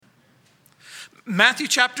Matthew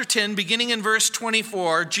chapter 10, beginning in verse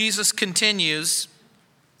 24, Jesus continues,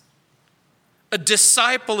 "A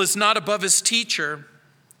disciple is not above his teacher,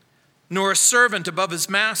 nor a servant above his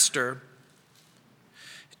master.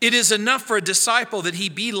 It is enough for a disciple that he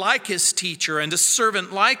be like his teacher and a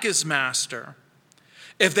servant like his master.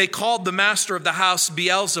 If they called the master of the house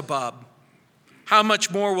Beelzebub, how much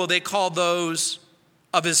more will they call those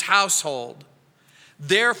of his household?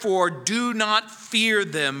 Therefore, do not fear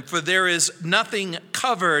them, for there is nothing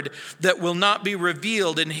covered that will not be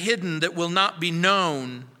revealed, and hidden that will not be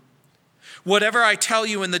known. Whatever I tell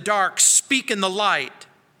you in the dark, speak in the light,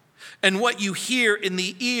 and what you hear in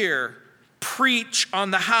the ear, preach on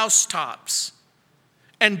the housetops.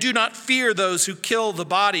 And do not fear those who kill the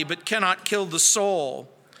body, but cannot kill the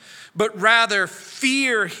soul, but rather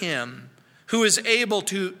fear him who is able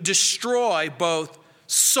to destroy both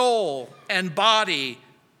soul and body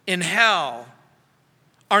in hell.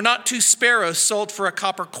 Are not 2 sparrows sold for a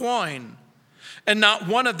copper coin, and not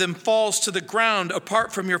one of them falls to the ground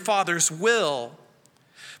apart from your Father's will?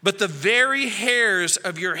 But the very hairs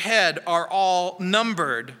of your head are all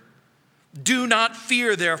numbered. Do not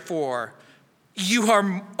fear, therefore. You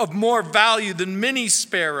are of more value than many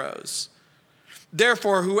sparrows.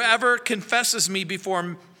 Therefore, whoever confesses me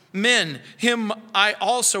before men, him I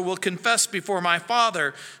also will confess before my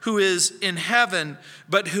Father who is in heaven.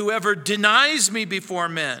 But whoever denies me before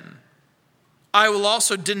men, I will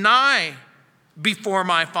also deny before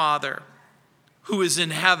my Father who is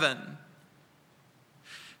in heaven."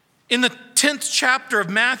 In the 10th chapter of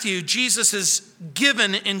Matthew, Jesus has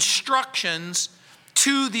given instructions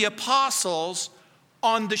to the apostles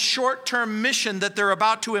on the short-term mission that they're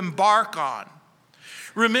about to embark on.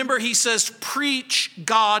 Remember, he says, preach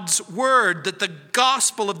God's word, that the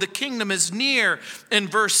gospel of the kingdom is near in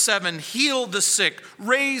verse 7. Heal the sick,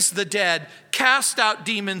 raise the dead, cast out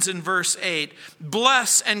demons in verse 8.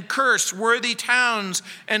 Bless and curse worthy towns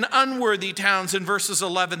and unworthy towns in verses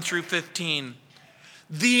 11 through 15.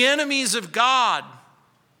 The enemies of God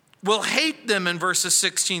will hate them in verses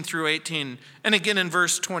 16 through 18, and again in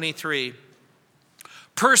verse 23.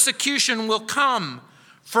 Persecution will come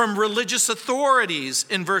from religious authorities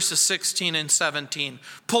in verses 16 and 17,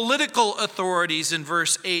 political authorities in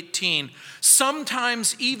verse 18,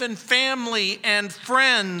 sometimes even family and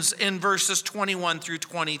friends in verses 21 through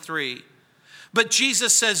 23. But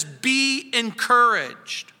Jesus says, be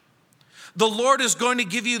encouraged. The Lord is going to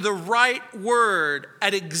give you the right word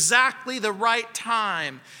at exactly the right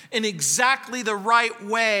time, in exactly the right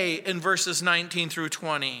way in verses 19 through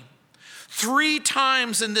 20. 3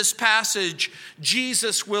 times in this passage,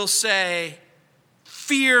 Jesus will say,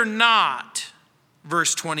 fear not,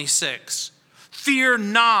 verse 26. Fear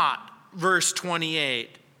not, verse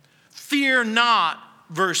 28. Fear not,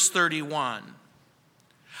 verse 31.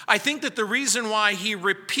 I think that the reason why he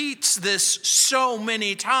repeats this so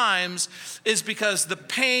many times is because the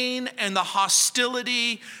pain and the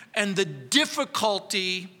hostility and the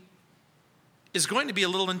difficulty is going to be a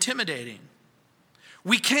little intimidating.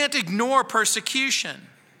 We can't ignore persecution,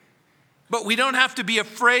 but we don't have to be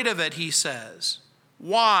afraid of it, he says.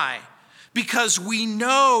 Why? Because we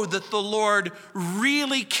know that the Lord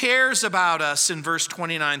really cares about us in verse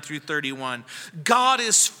 29 through 31. God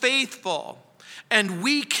is faithful, and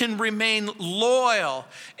we can remain loyal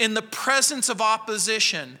in the presence of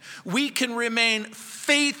opposition. We can remain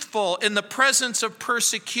faithful in the presence of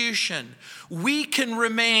persecution. We can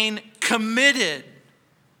remain committed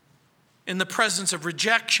in the presence of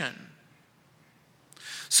rejection.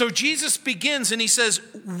 So Jesus begins and he says,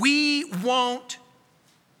 we won't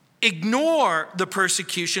ignore the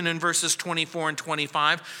persecution in verses 24 and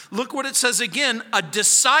 25. Look what it says again. A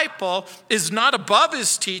disciple is not above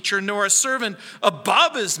his teacher, nor a servant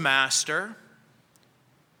above his master.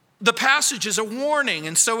 The passage is a warning,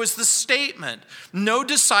 and so is the statement. No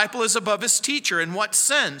disciple is above his teacher. In what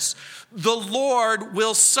sense? The Lord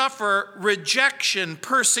will suffer rejection,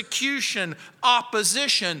 persecution,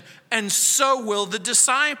 opposition, and so will the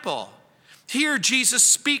disciple. Here Jesus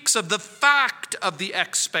speaks of the fact of the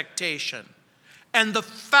expectation and the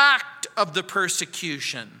fact of the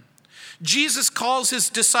persecution. Jesus calls his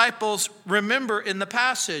disciples, remember in the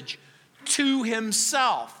passage, to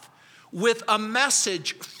himself, with a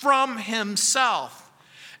message from himself,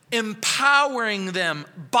 empowering them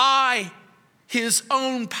by his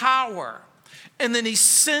own power. And then he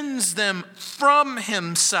sends them from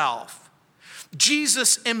himself.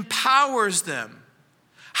 Jesus empowers them.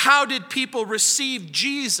 How did people receive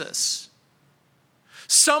Jesus?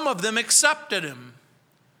 Some of them accepted him.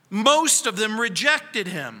 Most of them rejected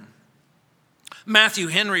him. Matthew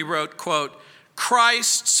Henry wrote, quote,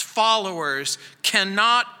 Christ's followers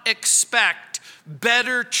cannot expect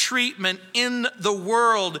better treatment in the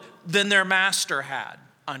world than their master had,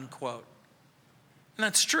 unquote. And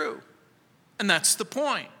that's true. And that's the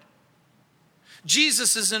point.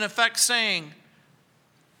 Jesus is in effect saying,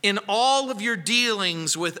 in all of your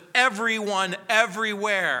dealings with everyone,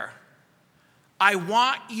 everywhere, I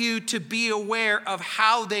want you to be aware of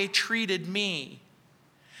how they treated me.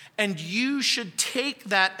 And you should take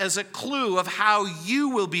that as a clue of how you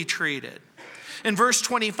will be treated. In verse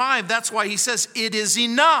 25, that's why he says, it is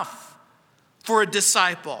enough for a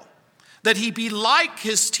disciple that he be like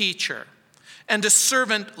his teacher and a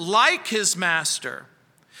servant like his master.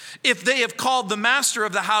 If they have called the master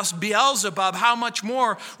of the house Beelzebub, how much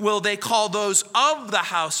more will they call those of the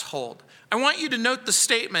household? I want you to note the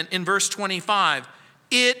statement in verse 25.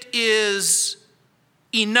 It is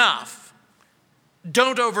enough.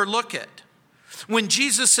 Don't overlook it. When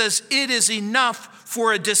Jesus says it is enough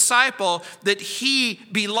for a disciple that he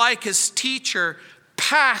be like his teacher,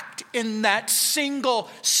 packed in that single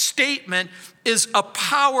statement is a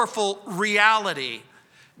powerful reality.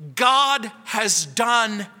 God has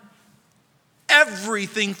done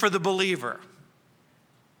everything for the believer.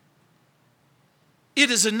 It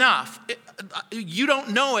is enough. You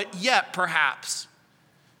don't know it yet, perhaps.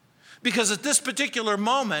 Because at this particular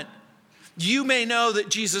moment, you may know that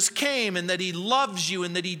Jesus came and that he loves you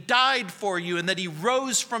and that he died for you and that he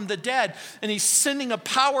rose from the dead and he's sending a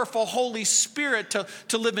powerful Holy Spirit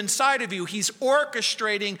to live inside of you. He's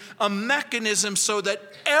orchestrating a mechanism so that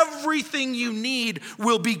everything you need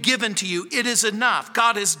will be given to you. It is enough.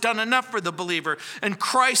 God has done enough for the believer and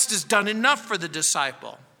Christ has done enough for the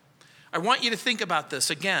disciple. I want you to think about this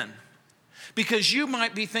again, because you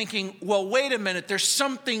might be thinking, well, wait a minute, there's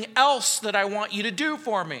something else that I want you to do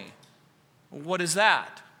for me. What is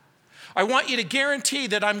that? I want you to guarantee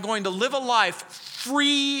that I'm going to live a life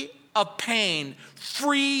free of pain,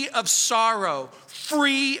 free of sorrow,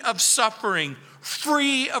 free of suffering,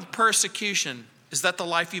 free of persecution. Is that the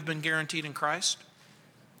life you've been guaranteed in Christ?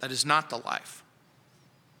 That is not the life.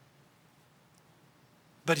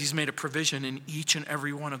 But he's made a provision in each and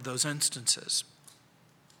every one of those instances.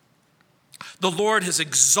 The Lord has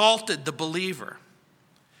exalted the believer.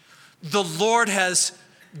 The Lord has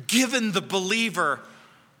given the believer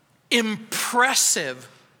impressive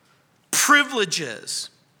privileges.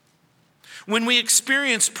 When we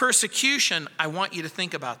experience persecution, I want you to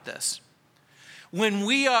think about this. When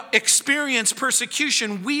we experience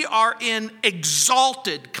persecution, we are in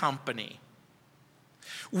exalted company.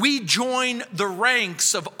 We join the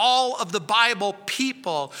ranks of all of the Bible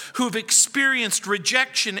people who've experienced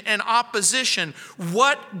rejection and opposition.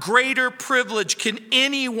 What greater privilege can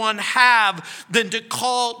anyone have than to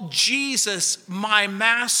call Jesus my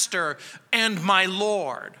master and my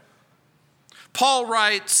Lord? Paul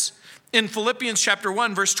writes in Philippians chapter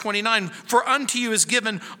 1, verse 29, for unto you is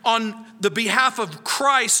given on the behalf of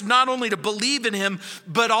Christ not only to believe in him,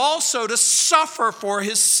 but also to suffer for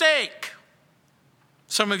his sake.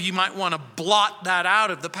 Some of you might want to blot that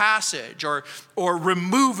out of the passage or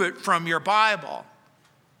remove it from your Bible.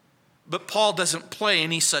 But Paul doesn't play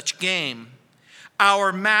any such game.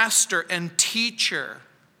 Our master and teacher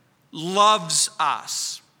loves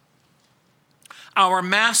us. Our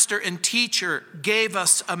master and teacher gave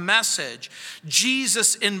us a message.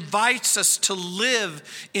 Jesus invites us to live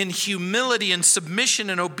in humility and submission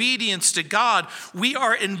and obedience to God. We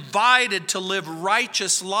are invited to live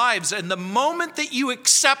righteous lives. And the moment that you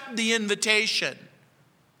accept the invitation,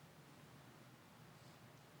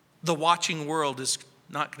 the watching world is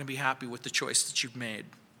not going to be happy with the choice that you've made.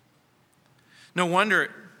 No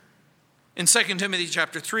wonder in 2 Timothy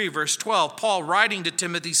chapter 3, verse 12, Paul writing to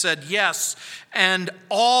Timothy said, yes, and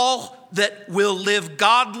all that will live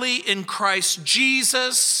godly in Christ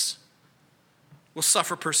Jesus will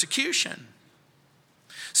suffer persecution.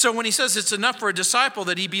 So when he says it's enough for a disciple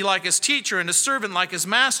that he be like his teacher and a servant like his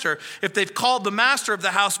master, if they've called the master of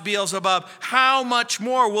the house Beelzebub, how much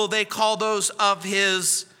more will they call those of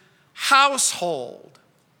his household?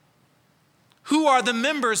 Who are the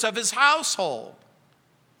members of his household?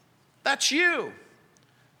 That's you.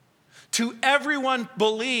 To everyone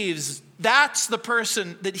believes, that's the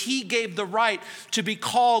person that he gave the right to be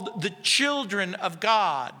called the children of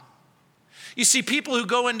God. You see, people who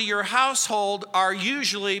go into your household are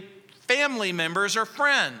usually family members or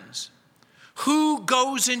friends. Who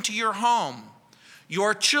goes into your home?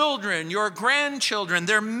 Your children, your grandchildren,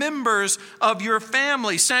 they're members of your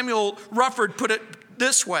family. Samuel Rufford put it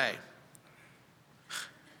this way.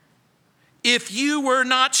 If you were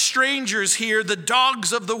not strangers here, the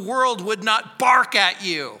dogs of the world would not bark at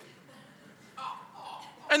you.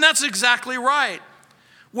 And that's exactly right.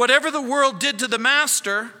 Whatever the world did to the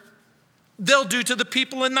master, they'll do to the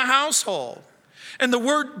people in the household. And the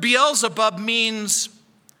word Beelzebub means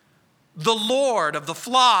the Lord of the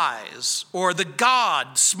flies, or the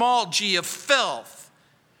God, small g, of filth.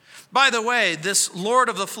 By the way, this Lord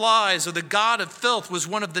of the flies, or the God of filth, was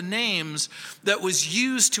one of the names that was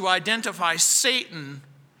used to identify Satan,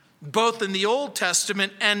 both in the Old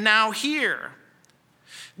Testament and now here.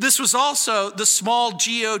 This was also the small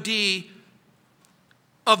god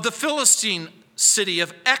of the Philistine city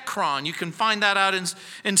of Ekron. You can find that out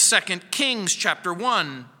in 2 Kings chapter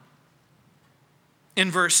 1. In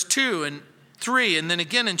verse 2 and 3, and then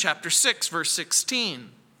again in chapter 6, verse 16.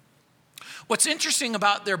 What's interesting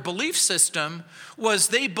about their belief system was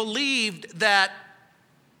they believed that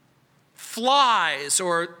flies,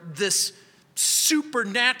 or this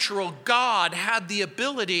supernatural God, had the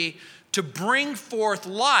ability to bring forth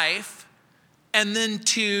life and then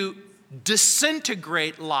to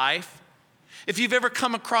disintegrate life. If you've ever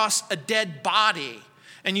come across a dead body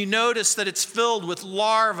and you notice that it's filled with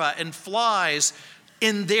larvae and flies,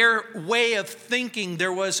 in their way of thinking,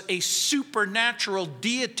 there was a supernatural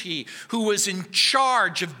deity who was in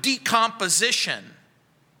charge of decomposition.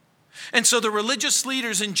 And so the religious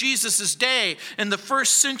leaders in Jesus' day, in the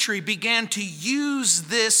first century, began to use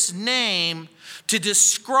this name to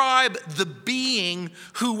describe the being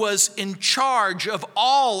who was in charge of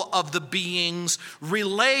all of the beings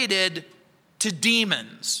related to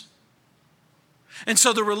demons. And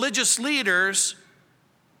so the religious leaders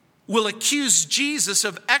will accuse Jesus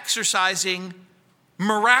of exercising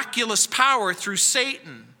miraculous power through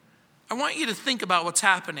Satan. I want you to think about what's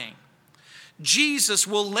happening. Jesus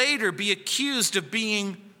will later be accused of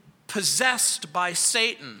being possessed by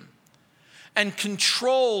Satan and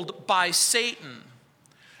controlled by Satan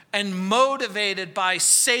and motivated by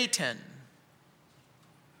Satan.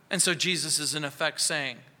 And so Jesus is in effect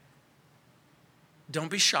saying,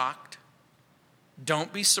 don't be shocked.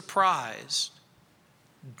 Don't be surprised.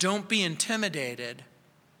 Don't be intimidated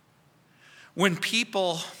when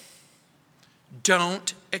people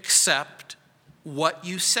don't accept what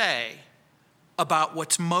you say about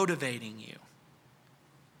what's motivating you.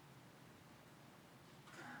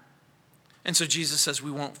 And so Jesus says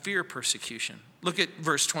we won't fear persecution. Look at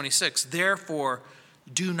verse 26. Therefore,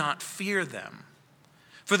 do not fear them.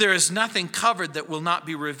 For there is nothing covered that will not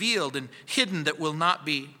be revealed, and hidden that will not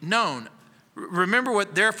be known. Remember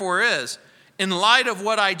what therefore is. In light of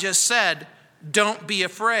what I just said, don't be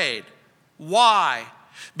afraid. Why?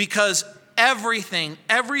 Because everything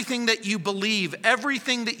that you believe,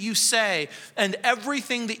 everything that you say, and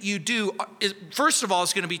everything that you do, first of all,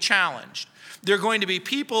 is going to be challenged. There are going to be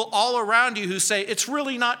people all around you who say, it's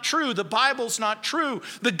really not true. The Bible's not true.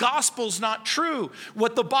 The gospel's not true.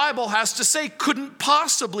 What the Bible has to say couldn't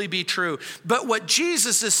possibly be true. But what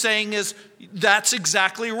Jesus is saying is, that's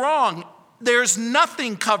exactly wrong. There's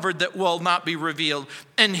nothing covered that will not be revealed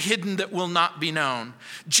and hidden that will not be known.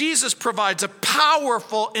 Jesus provides a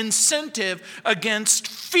powerful incentive against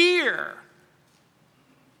fear.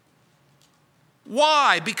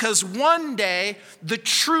 Why? Because one day the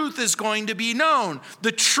truth is going to be known.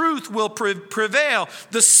 The truth will prevail.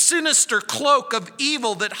 The sinister cloak of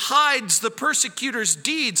evil that hides the persecutor's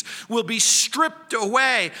deeds will be stripped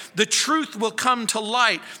away. The truth will come to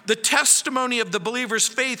light. The testimony of the believer's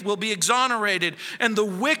faith will be exonerated, and the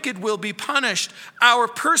wicked will be punished. Our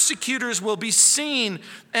persecutors will be seen,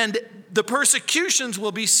 and the persecutions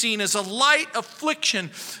will be seen as a light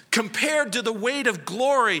affliction compared to the weight of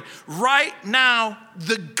glory. Right now,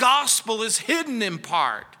 the gospel is hidden in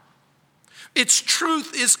part. Its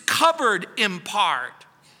truth is covered in part.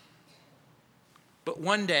 But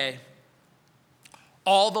one day,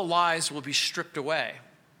 all the lies will be stripped away,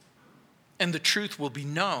 and the truth will be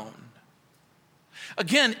known.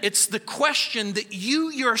 Again, it's the question that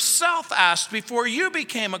you yourself asked before you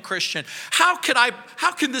became a Christian. How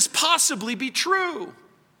can this possibly be true?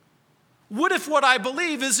 What if what I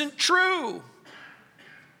believe isn't true?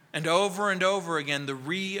 And over again, the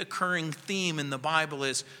reoccurring theme in the Bible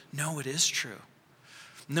is, no, it is true.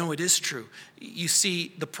 No, it is true. You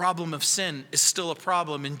see, the problem of sin is still a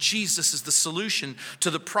problem, and Jesus is the solution to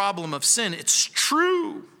the problem of sin. It's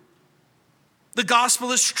true. The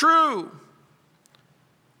gospel is true.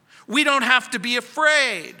 We don't have to be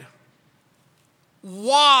afraid.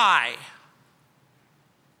 Why?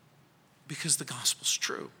 Because the gospel's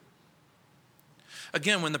true.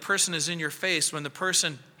 Again, when the person is in your face, when the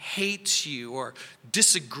person hates you or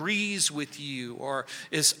disagrees with you or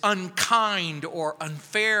is unkind or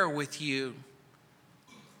unfair with you,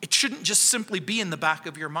 it shouldn't just simply be in the back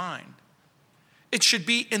of your mind. It should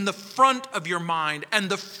be in the front of your mind and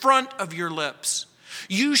the front of your lips.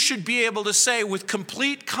 You should be able to say with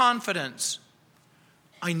complete confidence,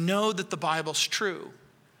 I know that the Bible's true.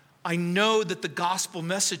 I know that the gospel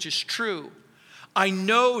message is true. I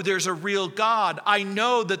know there's a real God. I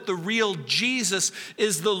know that the real Jesus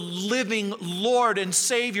is the living Lord and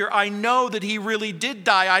Savior. I know that he really did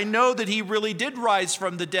die. I know that he really did rise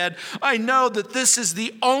from the dead. I know that this is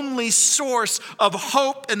the only source of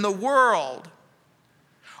hope in the world.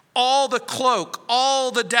 All the cloak,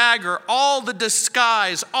 all the dagger, all the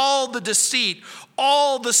disguise, all the deceit,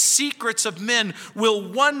 all the secrets of men will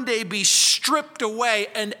one day be stripped away,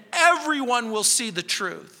 and everyone will see the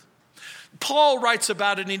truth. Paul writes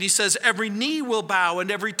about it and he says, every knee will bow and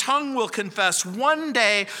every tongue will confess. One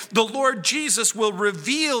day, the Lord Jesus will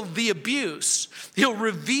reveal the abuse. He'll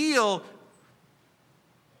reveal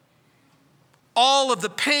all of the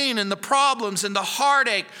pain and the problems and the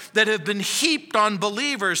heartache that have been heaped on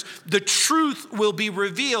believers. The truth will be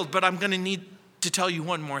revealed, but I'm going to need to tell you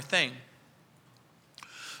one more thing.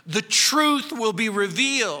 The truth will be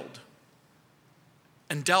revealed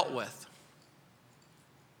and dealt with.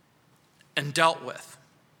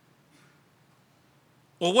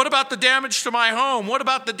 Well, what about the damage to my home? What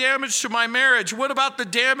about the damage to my marriage? What about the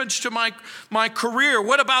damage to my career?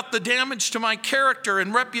 What about the damage to my character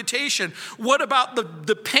and reputation? What about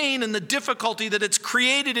the pain and the difficulty that it's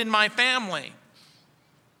created in my family?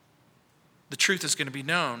 The truth is going to be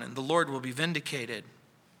known, and the Lord will be vindicated.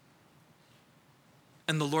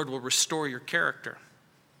 And the Lord will restore your character.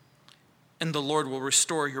 And the Lord will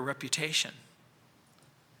restore your reputation.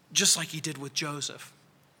 Just like he did with Joseph.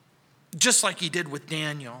 Just like he did with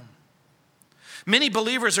Daniel. Many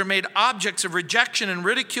believers are made objects of rejection and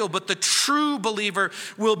ridicule, but the true believer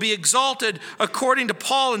will be exalted, according to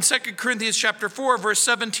Paul in 2 Corinthians chapter 4, verse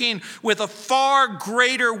 17, with a far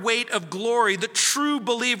greater weight of glory. The true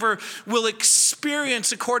believer will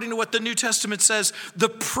experience, according to what the New Testament says, the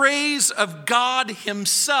praise of God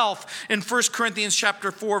himself in 1 Corinthians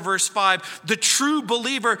chapter 4, verse 5. The true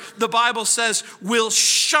believer, the Bible says, will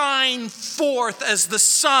shine forth as the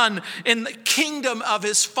sun in the kingdom of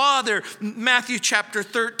his Father. Matthew chapter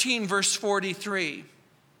 13, verse 43.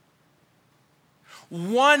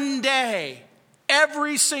 One day,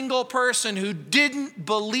 every single person who didn't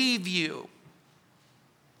believe you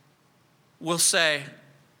will say,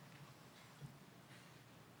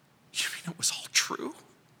 you mean it was all true?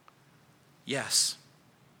 Yes.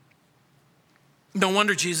 No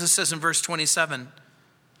wonder Jesus says in verse 27,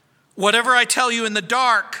 whatever I tell you in the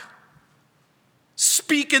dark,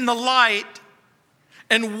 speak in the light.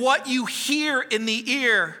 And what you hear in the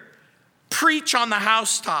ear, preach on the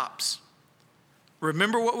housetops.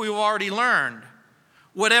 Remember what we've already learned.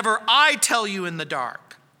 Whatever I tell you in the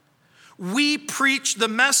dark, we preach the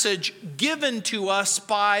message given to us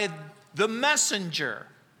by the messenger.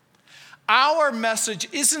 Our message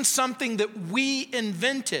isn't something that we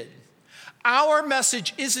invented. Our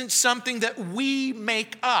message isn't something that we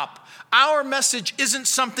make up. Our message isn't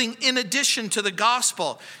something in addition to the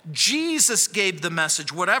gospel. Jesus gave the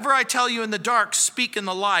message. Whatever I tell you in the dark, speak in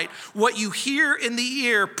the light. What you hear in the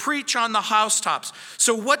ear, preach on the housetops.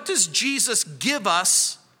 So what does Jesus give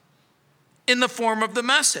us in the form of the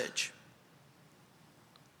message?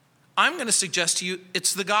 I'm going to suggest to you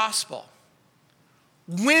it's the gospel.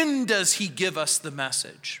 When does he give us the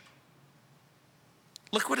message?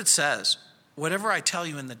 Look what it says. Whatever I tell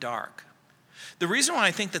you in the dark. The reason why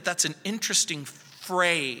I think that that's an interesting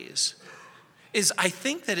phrase is I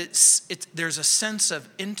think that there's a sense of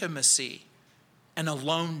intimacy and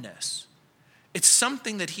aloneness. It's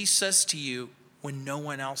something that he says to you when no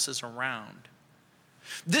one else is around.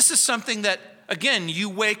 This is something that, again, you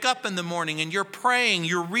wake up in the morning and you're praying,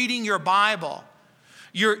 you're reading your Bible.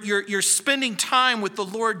 You're spending time with the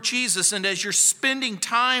Lord Jesus, and as you're spending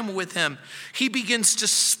time with him, he begins to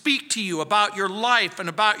speak to you about your life and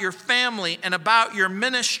about your family and about your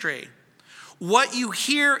ministry. What you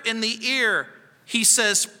hear in the ear, he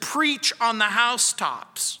says, preach on the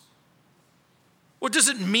housetops. What does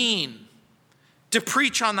it mean to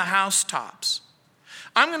preach on the housetops?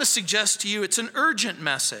 I'm going to suggest to you it's an urgent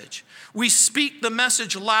message. We speak the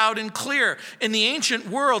message loud and clear. In the ancient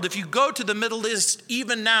world, if you go to the Middle East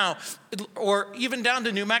even now, or even down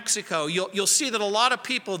to New Mexico, you'll see that a lot of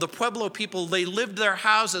people, the Pueblo people, they lived their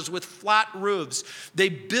houses with flat roofs. They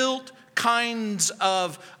built kinds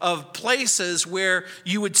of places where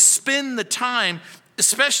you would spend the time,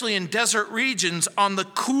 especially in desert regions, on the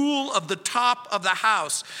cool of the top of the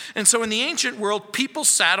house. And so in the ancient world, people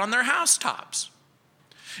sat on their housetops.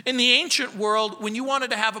 In the ancient world, when you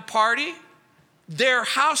wanted to have a party, their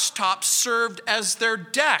housetops served as their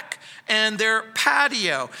deck and their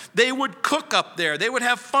patio. They would cook up there. They would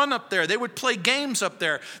have fun up there. They would play games up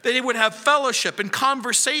there. They would have fellowship and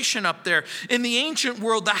conversation up there. In the ancient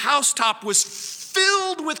world, the housetop was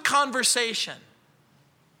filled with conversation.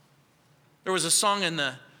 There was a song in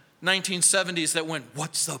the 1970s that went,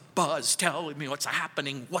 "What's the buzz? Tell me what's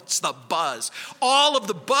happening. What's the buzz?" All of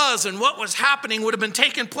the buzz and what was happening would have been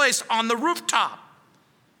taking place on the rooftop.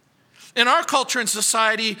 In our culture and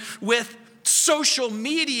society, with social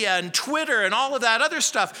media and Twitter and all of that other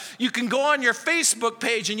stuff, you can go on your Facebook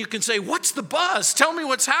page and you can say, "What's the buzz? Tell me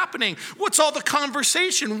what's happening. What's all the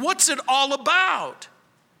conversation? What's it all about?"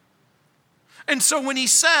 And so when he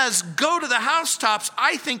says, go to the housetops,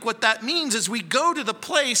 I think what that means is we go to the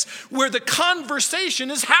place where the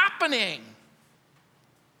conversation is happening.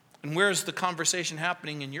 And where's the conversation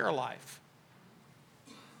happening in your life?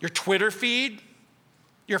 Your Twitter feed?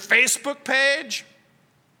 Your Facebook page?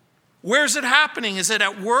 Where's it happening? Is it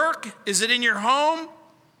at work? Is it in your home?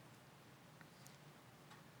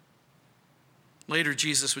 Later,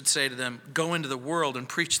 Jesus would say to them, "Go into the world and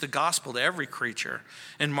preach the gospel to every creature,"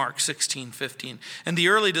 in Mark 16:15. And the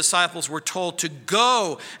early disciples were told to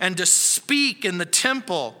go and to speak in the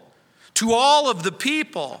temple to all of the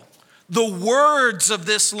people the words of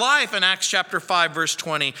this life in Acts chapter 5, verse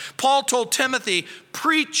 20. Paul told Timothy,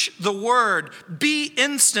 preach the word, be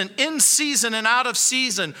instant, in season and out of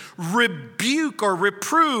season, rebuke or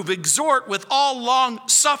reprove, exhort with all long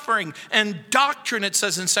suffering and doctrine, it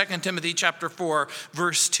says in 2 Timothy chapter 4,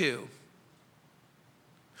 verse 2.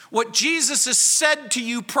 What Jesus has said to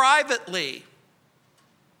you privately,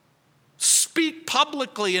 speak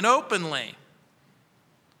publicly and openly.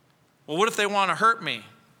 Well, what if they want to hurt me?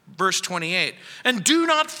 Verse 28, and do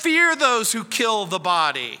not fear those who kill the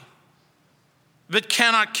body, but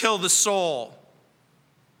cannot kill the soul.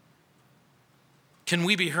 Can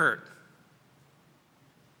we be hurt?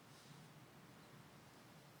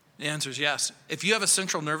 The answer is yes. If you have a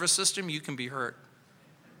central nervous system, you can be hurt.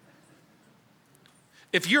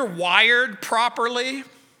 If you're wired properly,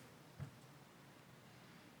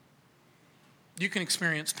 you can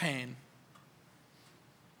experience pain.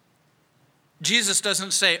 Jesus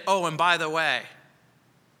doesn't say, oh, and by the way,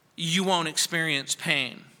 you won't experience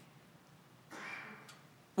pain.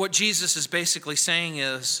 What Jesus is basically saying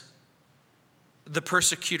is, the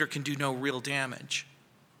persecutor can do no real damage.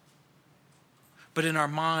 But in our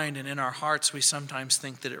mind and in our hearts, we sometimes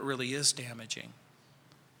think that it really is damaging.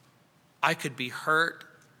 I could be hurt.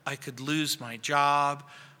 I could lose my job.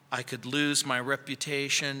 I could lose my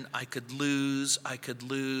reputation. I could lose.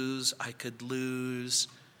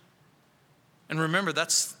 And remember,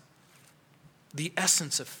 that's the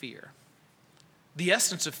essence of fear. The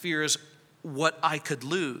essence of fear is what I could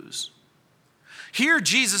lose. Here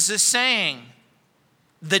Jesus is saying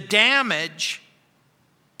the damage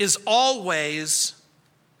is always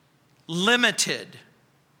limited.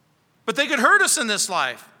 But they could hurt us in this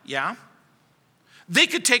life, yeah? They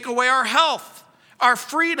could take away our health, our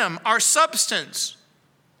freedom, our substance.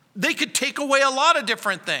 They could take away a lot of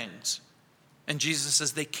different things. And Jesus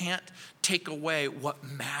says they can't take away what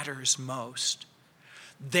matters most.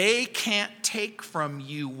 They can't take from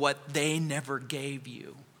you what they never gave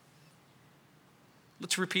you.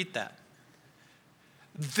 Let's repeat that.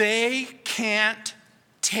 They can't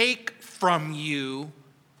take from you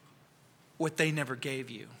what they never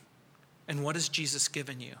gave you. And what has Jesus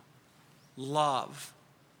given you? Love,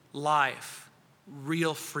 life,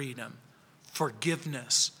 real freedom,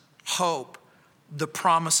 forgiveness, hope, the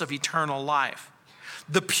promise of eternal life.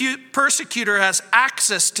 The persecutor has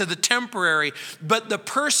access to the temporary, but the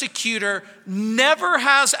persecutor never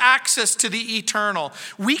has access to the eternal.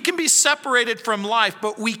 We can be separated from life,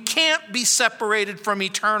 but we can't be separated from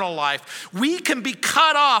eternal life. We can be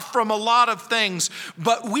cut off from a lot of things,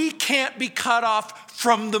 but we can't be cut off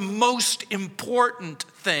from the most important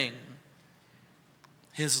thing: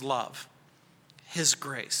 His love, His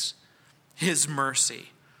grace, His mercy,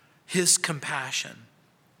 His compassion.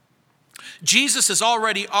 Jesus has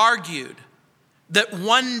already argued that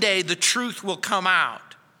one day the truth will come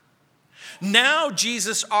out. Now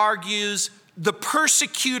Jesus argues the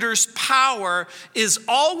persecutor's power is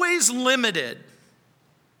always limited.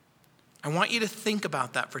 I want you to think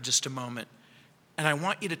about that for just a moment, and I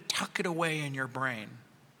want you to tuck it away in your brain.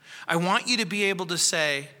 I want you to be able to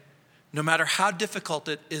say, no matter how difficult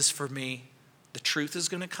it is for me, the truth is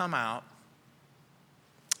going to come out.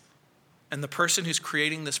 And the person who's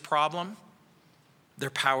creating this problem, their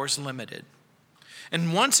power's limited.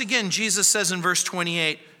 And once again, Jesus says in verse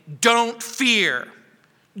 28, don't fear.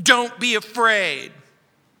 Don't be afraid.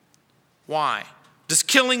 Why? Does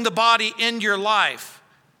killing the body end your life?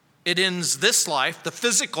 It ends this life, the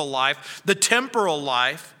physical life, the temporal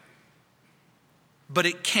life, but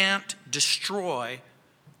it can't destroy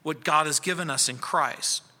what God has given us in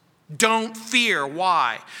Christ. Don't fear.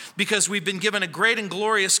 Why? Because we've been given a great and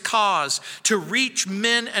glorious cause to reach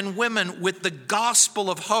men and women with the gospel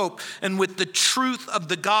of hope and with the truth of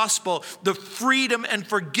the gospel, the freedom and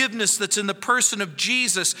forgiveness that's in the person of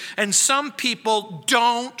Jesus. And some people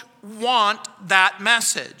don't want that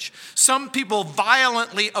message. Some people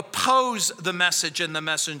violently oppose the message and the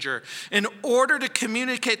messenger. In order to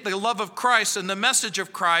communicate the love of Christ and the message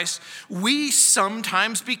of Christ, we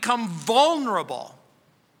sometimes become vulnerable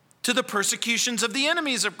to the persecutions of the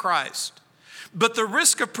enemies of Christ. But the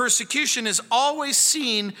risk of persecution is always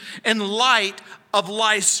seen in light of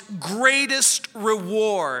life's greatest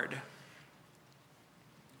reward.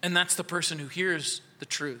 And that's the person who hears the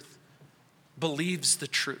truth, believes the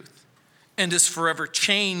truth, and is forever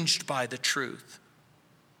changed by the truth.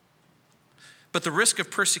 But the risk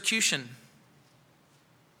of persecution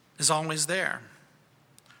is always there.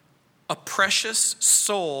 A precious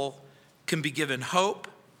soul can be given hope,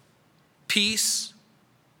 peace,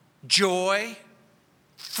 joy,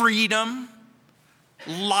 freedom,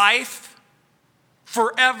 life,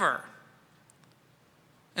 forever.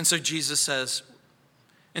 And so Jesus says,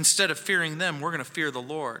 instead of fearing them, we're going to fear the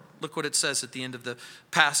Lord. Look what it says at the end of the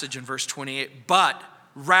passage in verse 28. But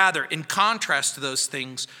rather, in contrast to those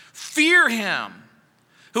things, fear him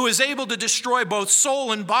who is able to destroy both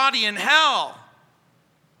soul and body in hell.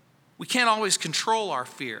 We can't always control our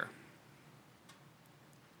fear.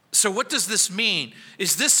 So what does this mean?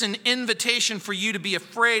 Is this an invitation for you to be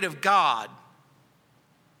afraid of God?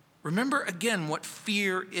 Remember again what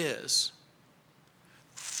fear is.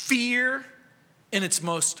 Fear in its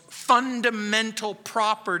most fundamental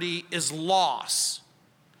property is loss.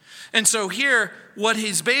 And so here, what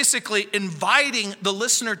he's basically inviting the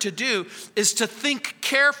listener to do is to think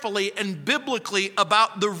carefully and biblically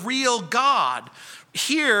about the real God.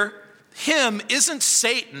 Here, him isn't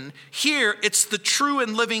Satan. Here, it's the true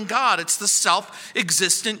and living God. It's the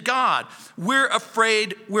self-existent God. We're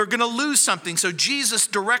afraid we're going to lose something. So Jesus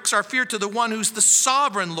directs our fear to the one who's the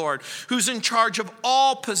sovereign Lord, who's in charge of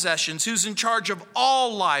all possessions, who's in charge of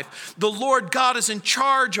all life. The Lord God is in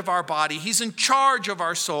charge of our body. He's in charge of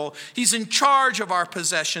our soul. He's in charge of our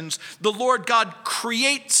possessions. The Lord God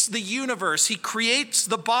creates the universe. He creates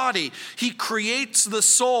the body. He creates the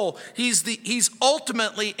soul. He's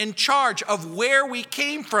ultimately in charge of where we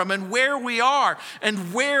came from and where we are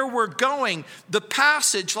and where we're going. The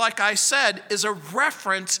passage, like I said, is a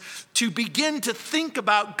reference to begin to think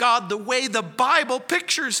about God the way the Bible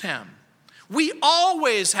pictures him. We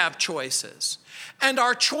always have choices, and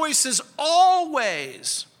our choice is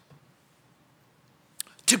always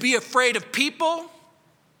to be afraid of people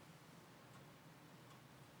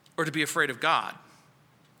or to be afraid of God.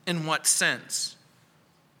 In what sense?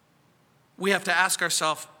 We have to ask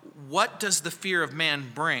ourselves, what does the fear of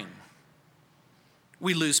man bring?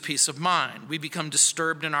 We lose peace of mind. We become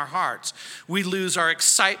disturbed in our hearts. We lose our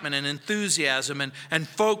excitement and enthusiasm and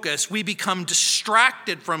focus. We become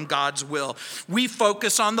distracted from God's will. We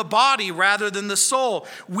focus on the body rather than the soul.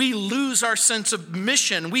 We lose our sense of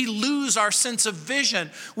mission. We lose our sense of vision.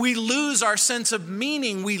 We lose our sense of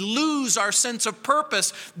meaning. We lose our sense of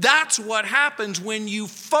purpose. That's what happens when you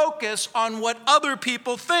focus on what other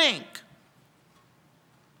people think.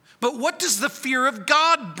 But what does the fear of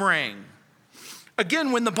God bring?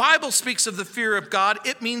 Again, when the Bible speaks of the fear of God,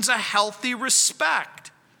 it means a healthy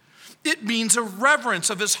respect. It means a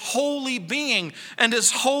reverence of his holy being and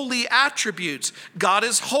his holy attributes. God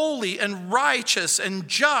is holy and righteous and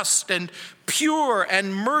just and pure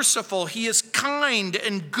and merciful. He is kind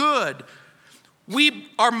and good. We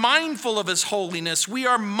are mindful of his holiness. We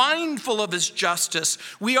are mindful of his justice.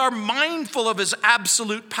 We are mindful of his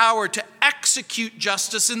absolute power to execute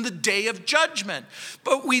justice in the day of judgment.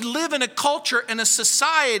 But we live in a culture and a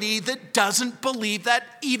society that doesn't believe that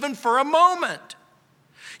even for a moment.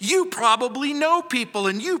 You probably know people,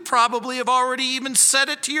 and you probably have already even said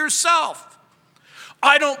it to yourself.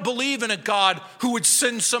 I don't believe in a God who would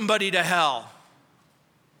send somebody to hell.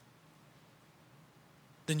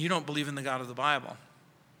 Then you don't believe in the God of the Bible.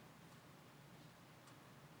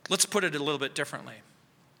 Let's put it a little bit differently.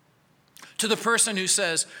 To the person who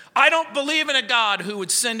says, I don't believe in a God who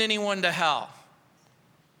would send anyone to hell.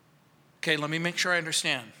 Okay, let me make sure I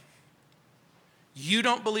understand. You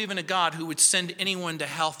don't believe in a God who would send anyone to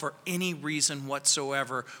hell for any reason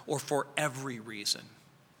whatsoever or for every reason.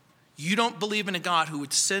 You don't believe in a God who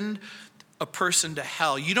would send a person to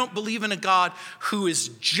hell. You don't believe in a God who is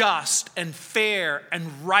just and fair and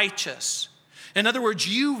righteous. In other words,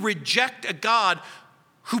 you reject a God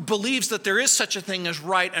who believes that there is such a thing as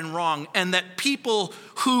right and wrong, and that people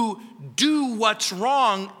who do what's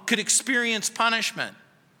wrong could experience punishment.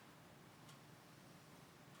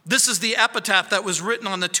 This is the epitaph that was written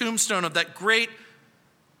on the tombstone of that great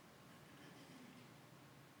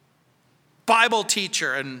Bible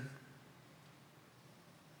teacher and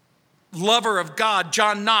lover of God,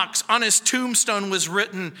 John Knox. On his tombstone was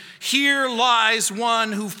written, "Here lies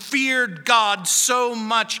one who feared God so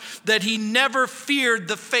much that he never feared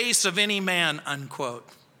the face of any man," unquote.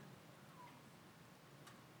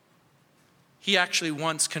 He actually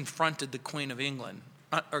once confronted the Queen of England,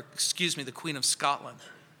 the Queen of Scotland,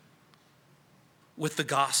 with the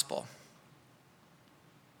gospel.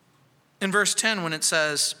 In verse 10, when it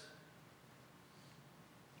says,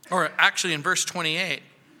 or actually in verse 28,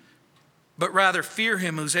 "But rather fear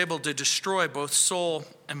him who's able to destroy both soul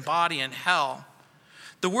and body in hell."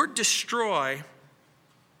 The word destroy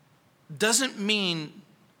doesn't mean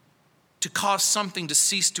to cause something to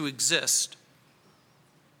cease to exist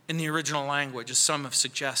in the original language, as some have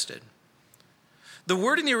suggested. The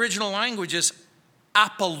word in the original language is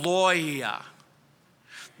apoloia.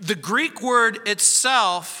 The Greek word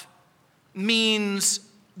itself means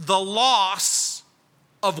the loss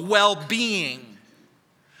of well-being.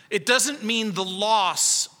 It doesn't mean the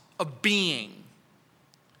loss of being.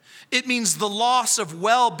 It means the loss of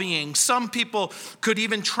well-being. Some people could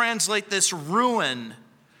even translate this ruin.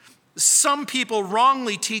 Some people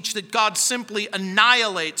wrongly teach that God simply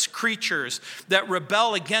annihilates creatures that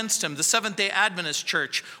rebel against him. The Seventh-day Adventist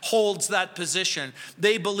Church holds that position.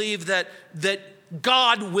 They believe that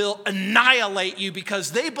God will annihilate you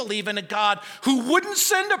because they believe in a God who wouldn't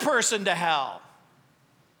send a person to hell.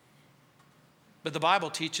 But the Bible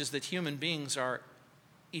teaches that human beings are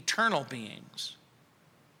eternal beings.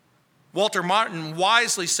 Walter Martin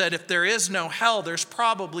wisely said, if there is no hell, there's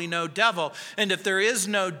probably no devil. And if there is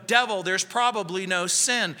no devil, there's probably no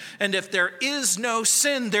sin. And if there is no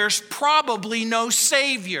sin, there's probably no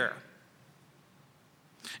Savior.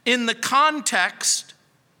 In the context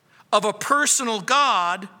of a personal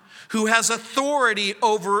God who has authority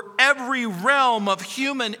over every realm of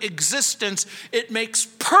human existence, it makes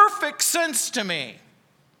perfect sense to me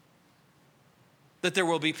that there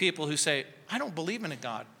will be people who say, I don't believe in a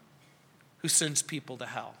God who sends people to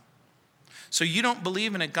hell. So you don't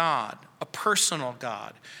believe in a God, a personal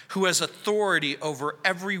God, who has authority over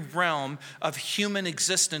every realm of human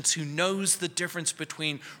existence, who knows the difference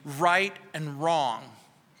between right and wrong.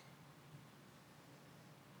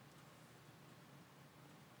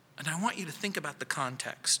 And I want you to think about the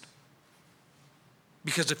context.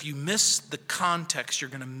 Because if you miss the context, you're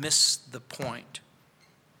going to miss the point.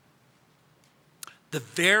 The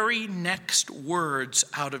very next words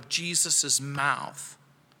out of Jesus' mouth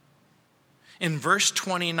in verse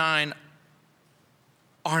 29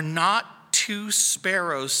 are not 2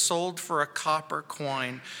 sparrows sold for a copper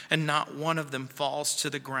coin, and not one of them falls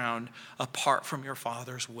to the ground apart from your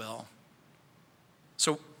Father's will.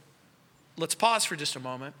 So let's pause for just a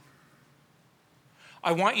moment.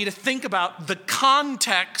 I want you to think about the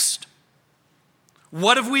context.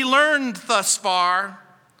 What have we learned thus far?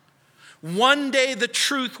 One day the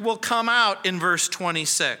truth will come out in verse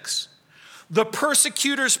 26. The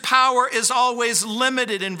persecutor's power is always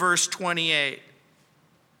limited in verse 28.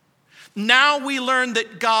 Now we learn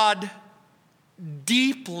that God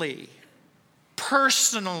deeply,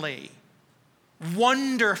 personally,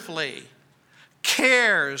 wonderfully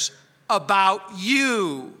cares about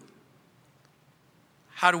you.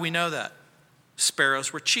 How do we know that?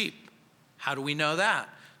 Sparrows were cheap. How do we know that?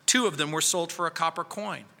 2 of them were sold for a copper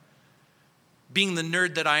coin. Being the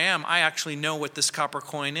nerd that I am, I actually know what this copper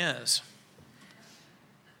coin is.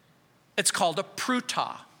 It's called a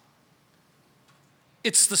pruta.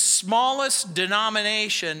 It's the smallest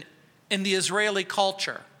denomination in the Israeli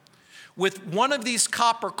culture. With one of these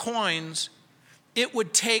copper coins, it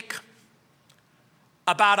would take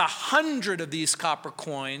about 100 of these copper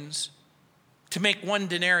coins to make 1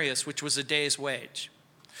 denarius, which was a day's wage.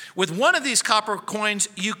 With one of these copper coins,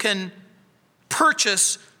 you can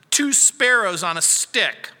purchase 2 sparrows on a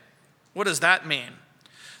stick. What does that mean?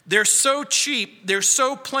 They're so cheap, they're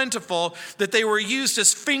so plentiful that they were used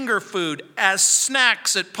as finger food, as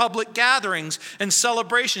snacks at public gatherings and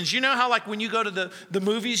celebrations. You know how like when you go to the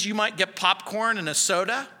movies, you might get popcorn and a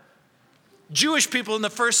soda? Jewish people in the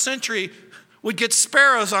first century would get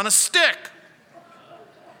sparrows on a stick.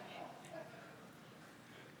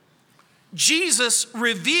 Jesus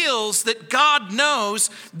reveals that God knows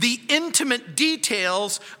the intimate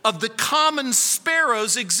details of the common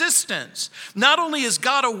sparrow's existence. Not only is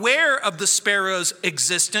God aware of the sparrow's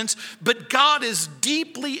existence, but God is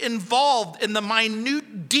deeply involved in the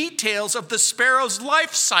minute details of the sparrow's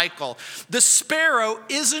life cycle. The sparrow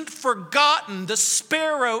isn't forgotten. The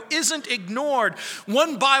sparrow isn't ignored.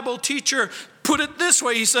 One Bible teacher put it this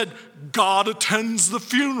way. He said, God attends the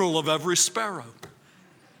funeral of every sparrow.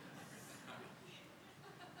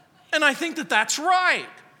 And I think that that's right.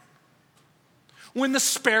 When the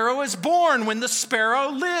sparrow is born, when the sparrow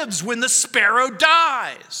lives, when the sparrow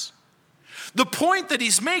dies. The point that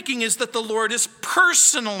he's making is that the Lord is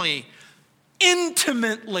personally,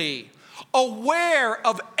 intimately aware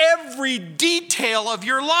of every detail of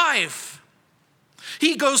your life.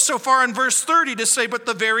 He goes so far in verse 30 to say, but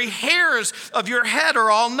the very hairs of your head are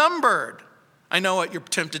all numbered. I know what you're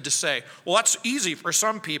tempted to say. Well, that's easy for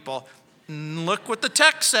some people. Look what the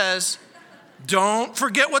text says. Don't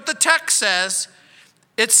forget what the text says.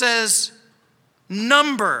 It says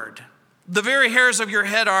numbered. The very hairs of your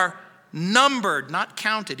head are numbered, not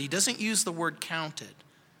counted. He doesn't use the word counted.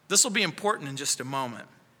 This will be important in just a moment.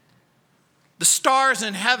 The stars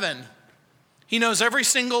in heaven, he knows every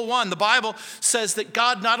single one. The Bible says that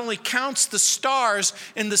God not only counts the stars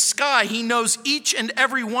in the sky, he knows each and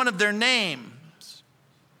every one of their names.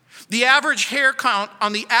 The average hair count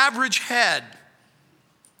on the average head,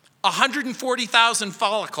 140,000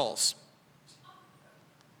 follicles.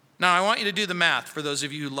 Now, I want you to do the math for those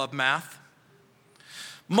of you who love math.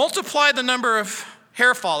 Multiply the number of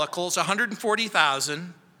hair follicles,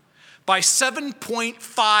 140,000, by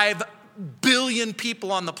 7.5 billion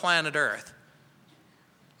people on the planet Earth.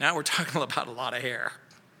 Now we're talking about a lot of hair.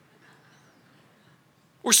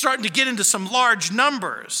 We're starting to get into some large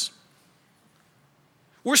numbers.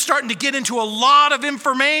 We're starting to get into a lot of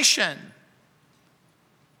information.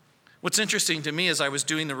 What's interesting to me as I was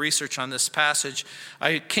doing the research on this passage,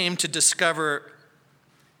 I came to discover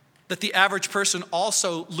that the average person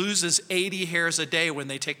also loses 80 hairs a day when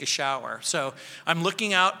they take a shower. So I'm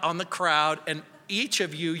looking out on the crowd, and each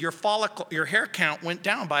of you, your hair count went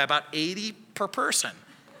down by about 80 per person.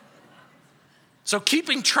 So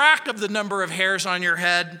keeping track of the number of hairs on your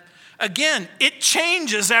head, again, it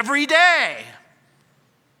changes every day.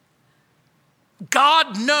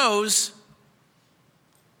 God knows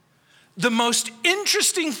the most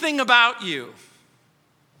interesting thing about you.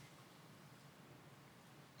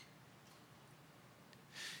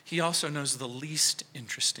 He also knows the least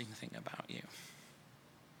interesting thing about you.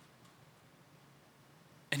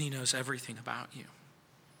 And he knows everything about you.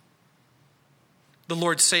 The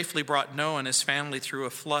Lord safely brought Noah and his family through a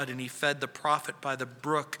flood, and he fed the prophet by the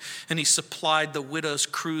brook, and he supplied the widow's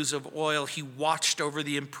cruse of oil. He watched over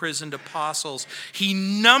the imprisoned apostles. He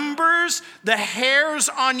numbers the hairs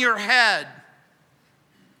on your head.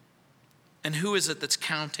 And who is it that's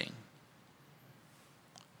counting?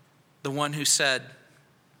 The one who said,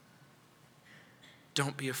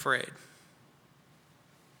 don't be afraid.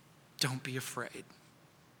 Don't be afraid.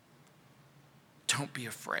 Don't be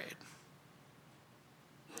afraid.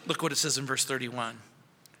 Look what it says in verse 31.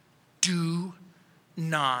 Do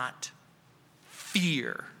not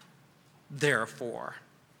fear, therefore.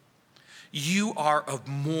 You are of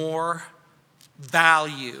more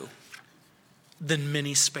value than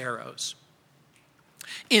many sparrows.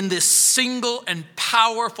 In this single and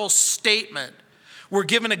powerful statement, we're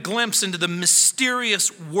given a glimpse into the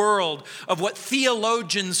mysterious world of what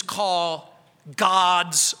theologians call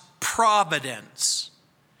God's providence.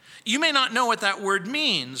 You may not know what that word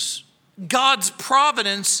means. God's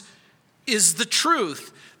providence is the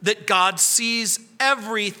truth that God sees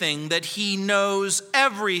everything, that he knows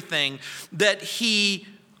everything, that he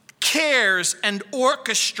cares and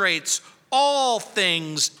orchestrates all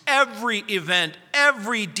things, every event,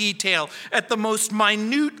 every detail at the most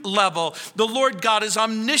minute level. The Lord God is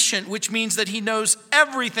omniscient, which means that he knows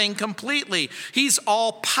everything completely. He's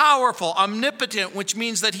all powerful, omnipotent, which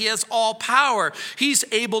means that he has all power. He's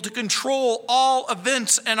able to control all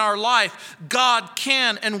events in our life. God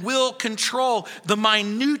can and will control the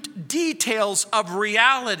minute details of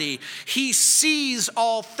reality. He sees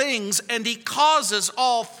all things and he causes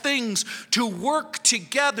all things to work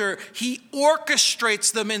together. He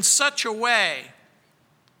orchestrates them in such a way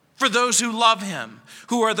for those who love him,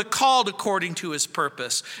 who are the called according to his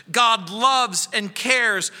purpose. God loves and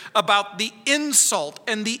cares about the insult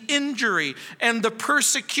and the injury and the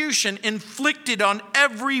persecution inflicted on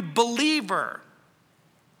every believer.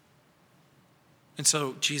 And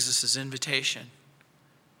so Jesus' invitation,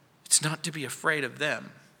 it's not to be afraid of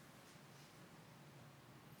them,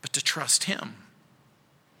 but to trust him.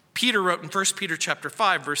 Peter wrote in 1 Peter chapter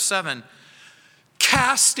 5, verse 7,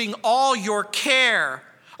 casting all your care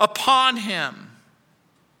upon him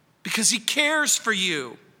because he cares for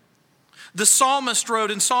you. The psalmist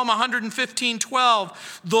wrote in Psalm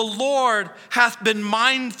 115:12, the Lord hath been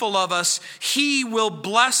mindful of us. He will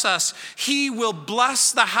bless us. He will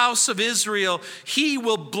bless the house of Israel. He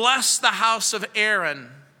will bless the house of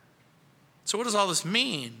Aaron. So what does all this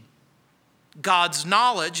mean? God's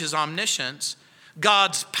knowledge, his omniscience.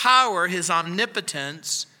 God's power, his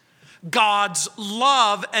omnipotence. God's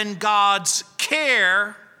love and God's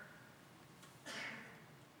care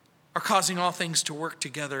are causing all things to work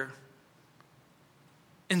together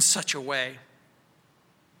in such a way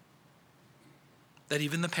that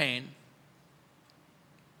even the pain,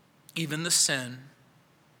 even the sin,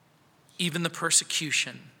 even the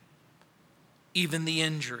persecution, even the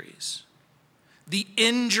injuries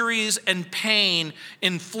and pain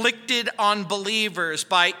inflicted on believers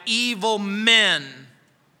by evil men,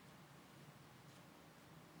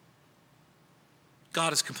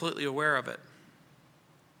 God is completely aware of it.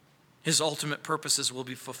 His ultimate purposes will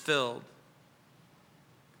be fulfilled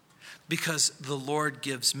because the Lord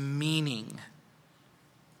gives meaning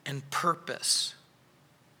and purpose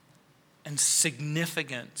and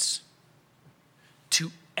significance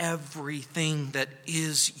to everything that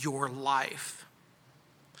is your life.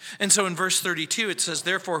 And so in verse 32, it says,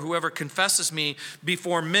 therefore, whoever confesses me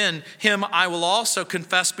before men, him I will also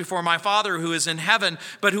confess before my Father who is in heaven.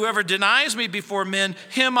 But whoever denies me before men,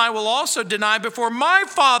 him I will also deny before my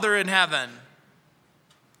Father in heaven.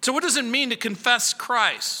 So what does it mean to confess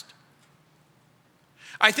Christ?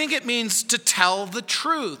 I think it means to tell the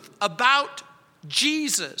truth about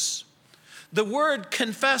Jesus. The word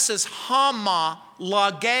confess is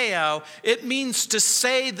homologeo. It means to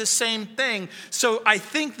say the same thing. So I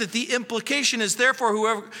think that the implication is,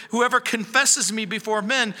 therefore, whoever confesses me before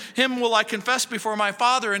men, him will I confess before my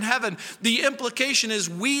Father in heaven. The implication is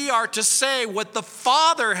we are to say what the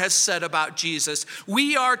Father has said about Jesus.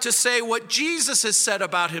 We are to say what Jesus has said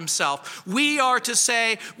about himself. We are to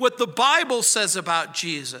say what the Bible says about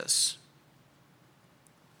Jesus.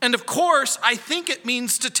 And of course, I think it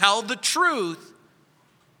means to tell the truth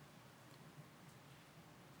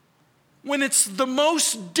when it's the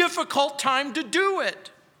most difficult time to do it.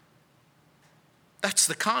 That's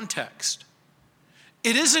the context.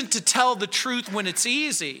 It isn't to tell the truth when it's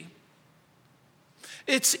easy.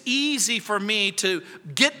 It's easy for me to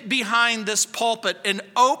get behind this pulpit and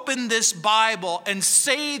open this Bible and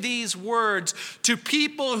say these words to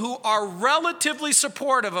people who are relatively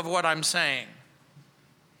supportive of what I'm saying.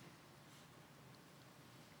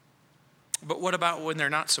 But what about when they're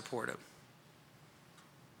not supportive?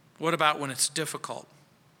 What about when it's difficult?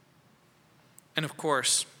 And of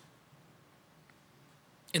course,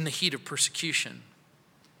 in the heat of persecution,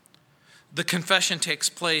 the confession takes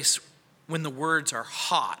place when the words are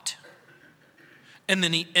hot, and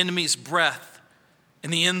then the enemy's breath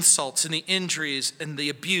and the insults and the injuries and the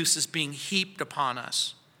abuse is being heaped upon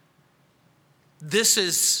us. This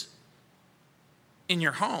is in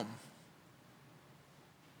your home,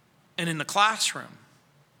 and in the classroom,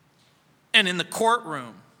 and in the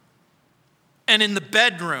courtroom, and in the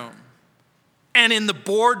bedroom, and in the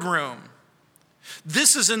boardroom.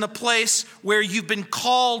 This is in the place where you've been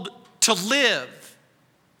called to live.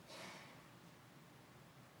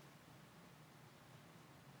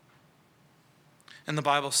 And the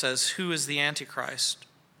Bible says, who is the Antichrist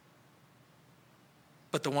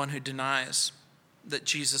but the one who denies that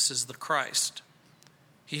Jesus is the Christ?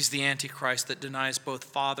 He's the Antichrist that denies both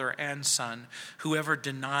Father and Son. Whoever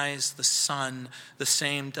denies the Son, the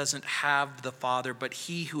same doesn't have the Father, but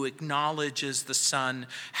he who acknowledges the Son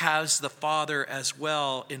has the Father as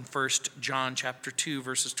well, in 1 John chapter 2,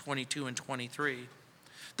 verses 22 and 23.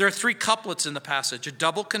 There are three couplets in the passage: a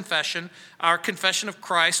double confession, our confession of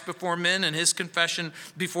Christ before men and his confession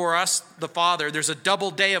before us, the Father. There's a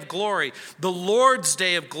double day of glory, the Lord's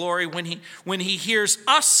day of glory when he hears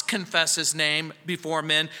us confess his name before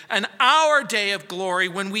men, and our day of glory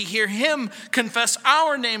when we hear him confess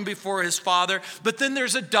our name before his Father. But then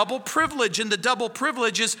there's a double privilege, and the double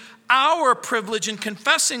privilege is our privilege in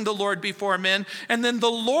confessing the Lord before men, and then the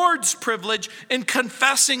Lord's privilege in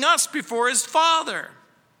confessing us before his Father.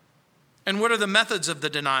 And what are the methods of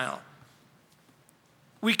the denial?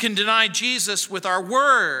 We can deny Jesus with our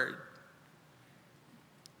word.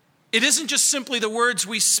 It isn't just simply the words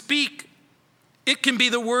we speak. It can be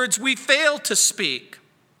the words we fail to speak.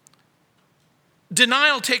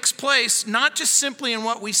 Denial takes place not just simply in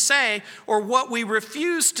what we say or what we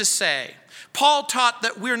refuse to say. Paul taught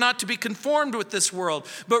that we're not to be conformed with this world,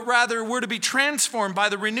 but rather we're to be transformed by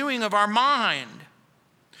the renewing of our mind.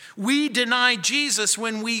 We deny Jesus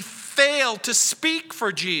when we fail to speak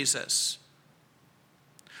for Jesus.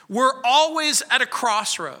 We're always at a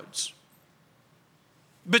crossroads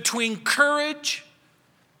between courage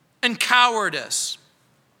and cowardice.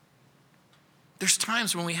 There's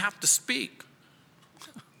times when we have to speak.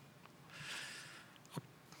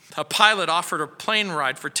 A pilot offered a plane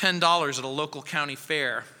ride for $10 at a local county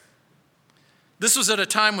fair. This was at a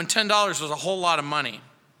time when $10 was a whole lot of money.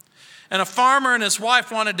 And a farmer and his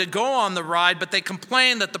wife wanted to go on the ride, but they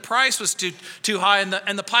complained that the price was too high.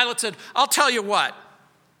 And the pilot said, I'll tell you what,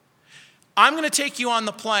 I'm going to take you on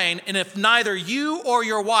the plane, and if neither you or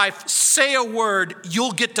your wife say a word,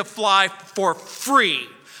 you'll get to fly for free.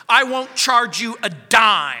 I won't charge you a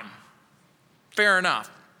dime. Fair enough,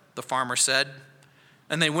 the farmer said.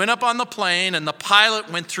 And they went up on the plane, and the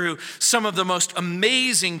pilot went through some of the most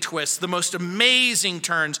amazing twists, the most amazing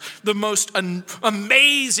turns, the most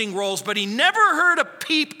amazing rolls, but he never heard a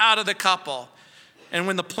peep out of the couple. And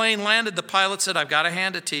when the plane landed, the pilot said, I've got to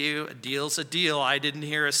hand it to you. A deal's a deal. I didn't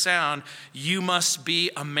hear a sound. You must be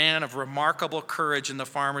a man of remarkable courage. And the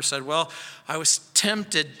farmer said, well, I was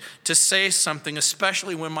tempted to say something,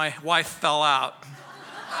 especially when my wife fell out.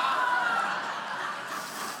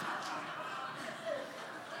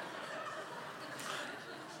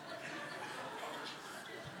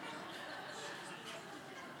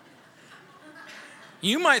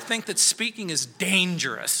 You might think that speaking is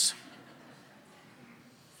dangerous.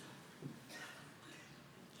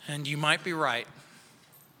 And you might be right.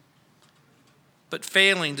 But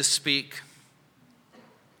failing to speak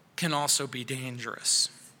can also be dangerous.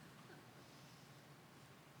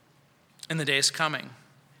 And the day is coming.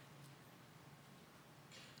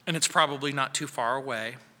 And it's probably not too far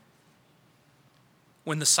away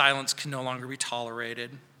when the silence can no longer be tolerated.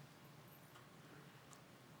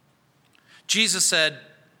 Jesus said,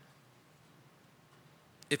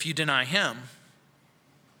 if you deny him,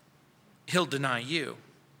 he'll deny you.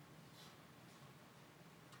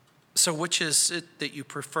 So which is it that you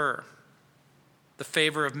prefer? The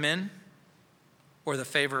favor of men or the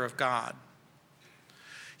favor of God?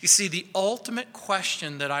 You see, the ultimate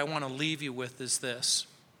question that I want to leave you with is this.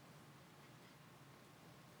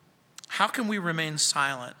 How can we remain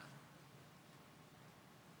silent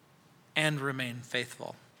and remain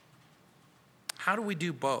faithful? How do we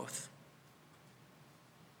do both?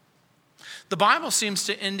 The Bible seems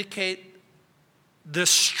to indicate the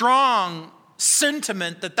strong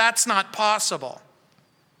sentiment that that's not possible.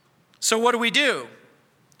 So what do?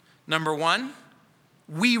 Number one,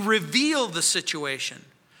 we reveal the situation.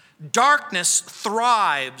 Darkness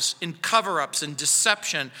thrives in cover-ups and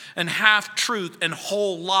deception and half-truth and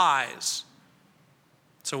whole lies.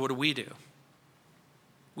 So what do?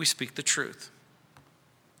 We speak the truth.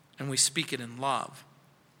 And we speak it in love.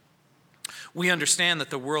 We understand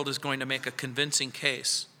that the world is going to make a convincing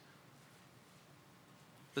case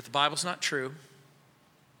that the Bible's not true,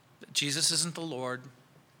 that Jesus isn't the Lord,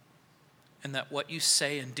 and that what you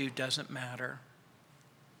say and do doesn't matter.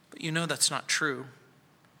 But you know that's not true.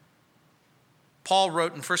 Paul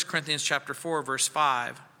wrote in 1 Corinthians chapter 4, verse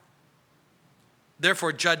 5,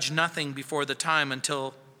 therefore judge nothing before the time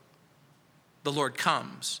until the Lord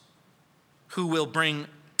comes, who will bring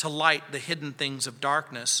to light the hidden things of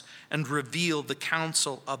darkness and reveal the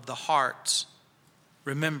counsel of the hearts.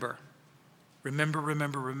 Remember.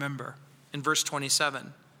 In verse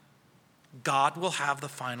 27, God will have the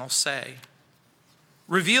final say.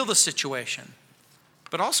 Reveal the situation,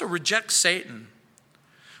 but also reject Satan.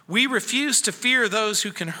 We refuse to fear those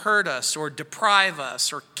who can hurt us or deprive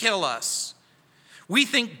us or kill us. We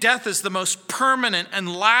think death is the most permanent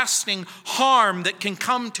and lasting harm that can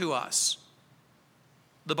come to us.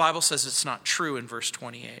 The Bible says it's not true in verse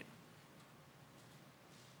 28.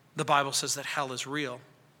 The Bible says that hell is real.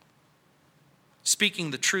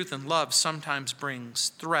 Speaking the truth in love sometimes brings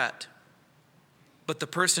threat, but the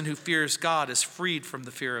person who fears God is freed from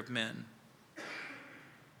the fear of men.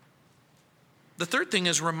 The third thing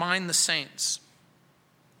is remind the saints.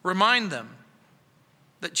 Remind them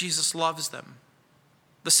that Jesus loves them.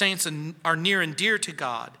 The saints are near and dear to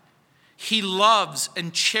God. He loves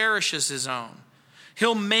and cherishes his own.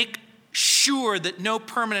 He'll make sure that no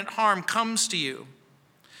permanent harm comes to you.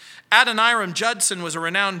 Adoniram Judson was a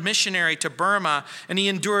renowned missionary to Burma, and he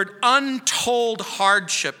endured untold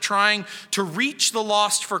hardship trying to reach the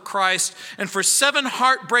lost for Christ, and for 7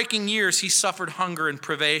 heartbreaking years he suffered hunger and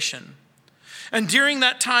privation. And during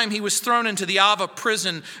that time he was thrown into the Ava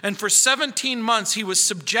prison, and for 17 months he was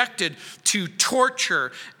subjected to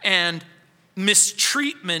torture and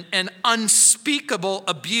mistreatment and unspeakable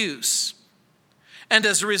abuse. And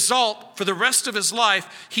as a result, for the rest of his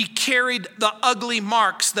life, he carried the ugly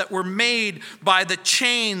marks that were made by the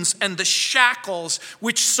chains and the shackles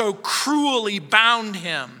which so cruelly bound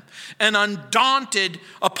him. And undaunted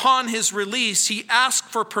upon his release, he asked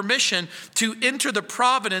for permission to enter the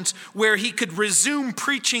province where he could resume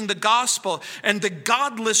preaching the gospel. And the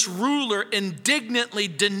godless ruler indignantly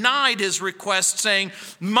denied his request, saying,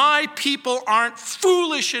 "My people aren't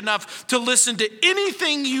foolish enough to listen to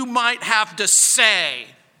anything you might have to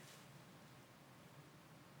say.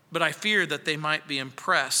 But I fear that they might be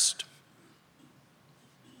impressed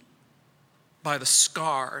by the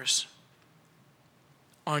scars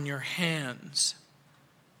on your hands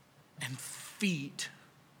and feet.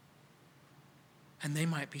 And they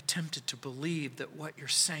might be tempted to believe that what you're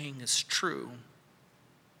saying is true."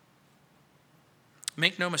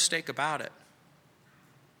 Make no mistake about it.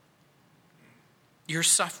 Your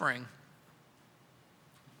suffering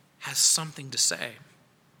has something to say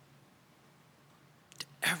to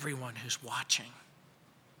everyone who's watching.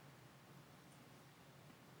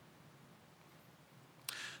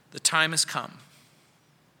 The time has come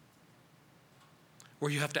where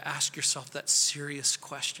you have to ask yourself that serious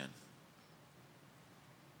question.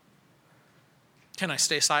 Can I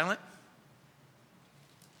stay silent?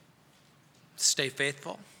 Stay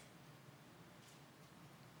faithful?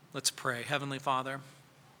 Let's pray. Heavenly Father,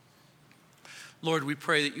 Lord, we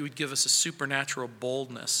pray that you would give us a supernatural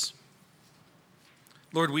boldness.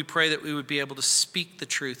 Lord, we pray that we would be able to speak the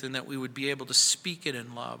truth and that we would be able to speak it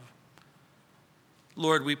in love.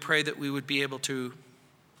 Lord, we pray that we would be able to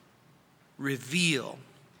reveal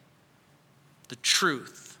the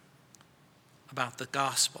truth about the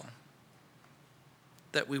gospel,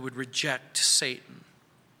 that we would reject Satan,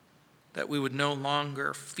 that we would no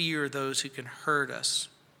longer fear those who can hurt us,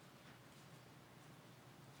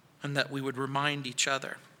 and that we would remind each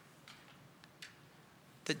other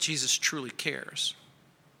that Jesus truly cares.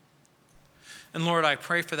 And Lord, I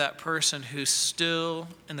pray for that person who still,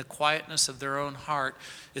 in the quietness of their own heart,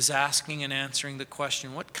 is asking and answering the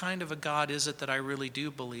question, what kind of a God is it that I really do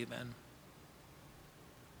believe in?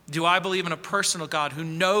 Do I believe in a personal God who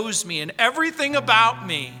knows me and everything about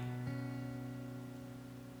me?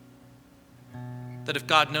 That if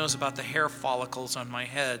God knows about the hair follicles on my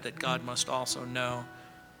head, that God must also know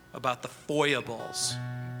about the foibles,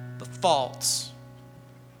 the faults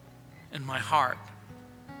in my heart.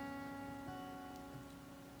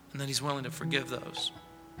 And that he's willing to forgive those.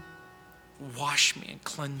 Wash me and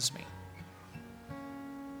cleanse me.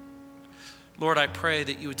 Lord, I pray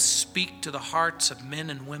that you would speak to the hearts of men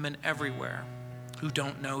and women everywhere who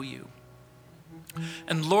don't know you.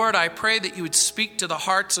 And Lord, I pray that you would speak to the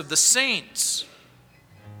hearts of the saints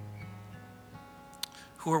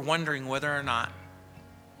who are wondering whether or not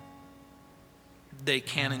they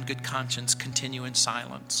can in good conscience continue in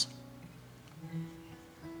silence.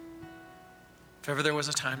 If ever there was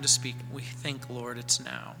a time to speak, we think, Lord, it's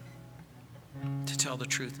now. To tell the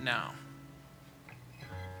truth now.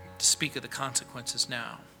 To speak of the consequences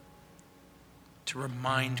now. To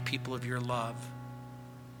remind people of your love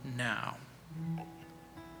now.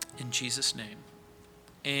 In Jesus' name,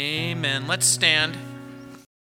 amen. Let's stand.